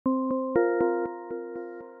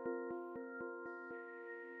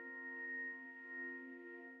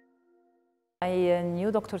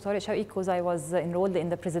knew Dr. Tarek Shawki because I was enrolled in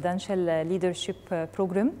the presidential leadership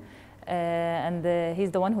program.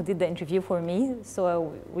 He's the one who did the interview for me.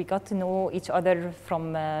 So we got to know each other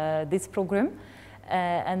from this program.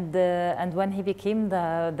 And when he became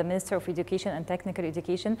the Minister of Education and Technical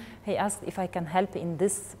Education, he asked if I can help in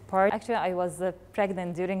this part. Actually, I was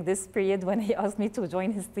pregnant during this period when he asked me to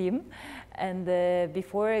join his team. And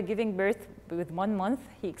before giving birth with 1 month,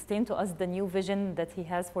 he explained to us the new vision that he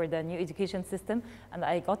has for the new education system. And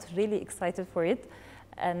I got really excited for it.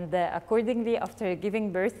 And accordingly, after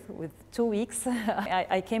giving birth with 2 weeks,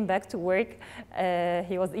 I came back to work.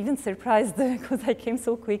 He was even surprised because I came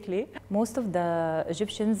so quickly. Most of the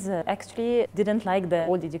Egyptians actually didn't like the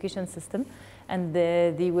old education system, and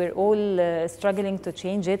they were all struggling to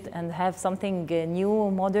change it and have something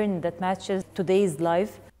new, modern that matches today's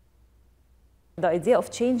life. The idea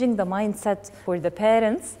of changing the mindset for the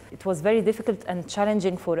parents, it was very difficult and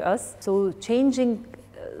challenging for us. So changing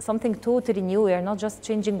something totally new. We are not just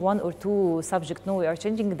changing 1 or 2 subjects. No, we are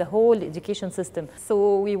changing the whole education system.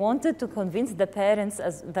 So we wanted to convince the parents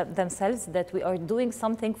themselves that we are doing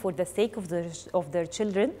something for the sake of their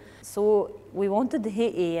children. So we wanted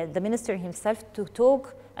the minister himself to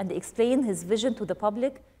talk and explain his vision to the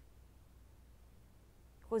public.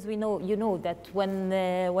 Because we know, you know, that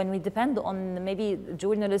when we depend on maybe a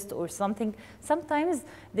journalist or something, sometimes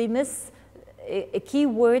they miss a key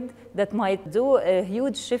word that might do a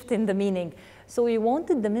huge shift in the meaning. So we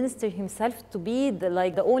wanted the minister himself to be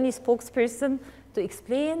the only spokesperson to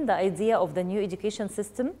explain the idea of the new education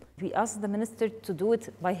system. We asked the minister to do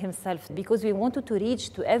it by himself because we wanted to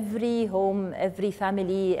reach to every home, every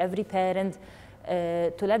family, every parent,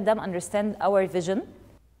 to let them understand our vision.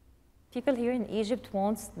 People here in Egypt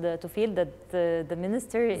want to feel that the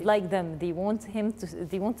minister is like them. They want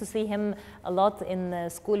to see him a lot in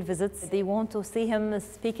school visits. They want to see him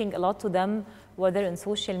speaking a lot to them, whether in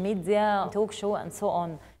social media, talk show, and so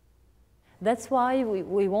on. That's why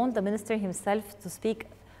we want the minister himself to speak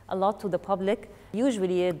a lot to the public.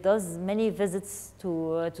 Usually it does many visits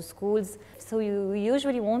to schools. So you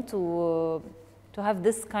usually want to have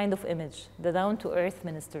this kind of image, the down-to-earth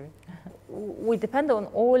minister. We depend on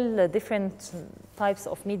all different types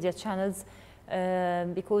of media channels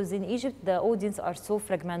because in Egypt the audience are so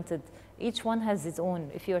fragmented. Each one has its own.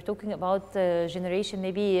 If you are talking about generation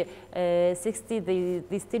maybe 60,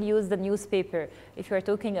 they still use the newspaper. If you are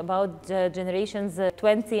talking about generations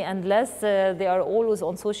 20 and less, they are always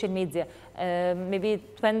on social media. Maybe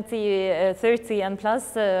 20, 30 and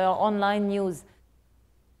plus online news.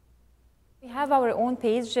 We have our own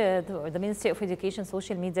page, the Ministry of Education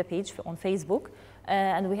social media page on Facebook,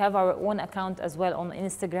 and we have our own account as well on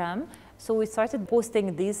Instagram. So we started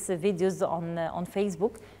posting these videos on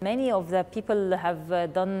Facebook. Many of the people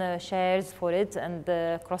have done shares for it and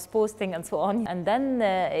cross-posting and so on. And then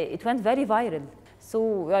it went very viral. So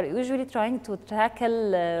we are usually trying to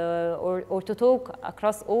tackle or to talk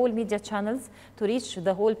across all media channels to reach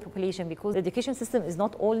the whole population, because the education system is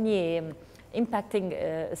not only impacting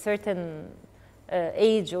a certain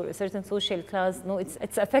age or a certain social class. No,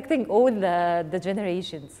 it's affecting all the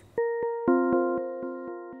generations.